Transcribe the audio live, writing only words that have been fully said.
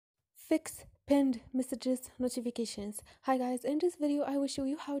fix pinned messages notifications. Hi guys, in this video I will show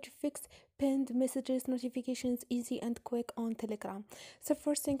you how to fix pinned messages notifications easy and quick on Telegram. So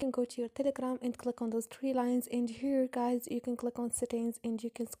first thing, you can go to your Telegram and click on those three lines, and here guys you can click on settings and you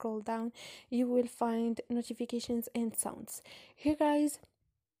can scroll down. You will find notifications and sounds. Here guys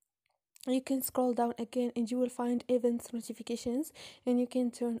you can scroll down again and you will find events notifications, and you can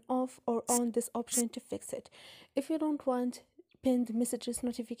turn off or on this option to fix it. If you don't want pinned messages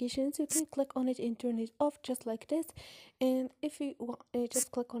notifications, you can click on it and turn it off just like this. And if you want,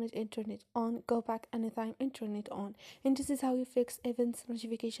 just click on it and turn it on, go back anytime and turn it on. And this is how you fix events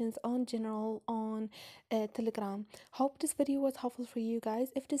notifications on general on Telegram. Hope this video was helpful for you guys.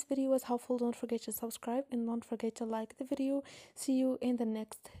 If this video was helpful, don't forget to subscribe and don't forget to like the video. See you in the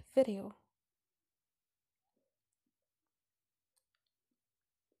next video.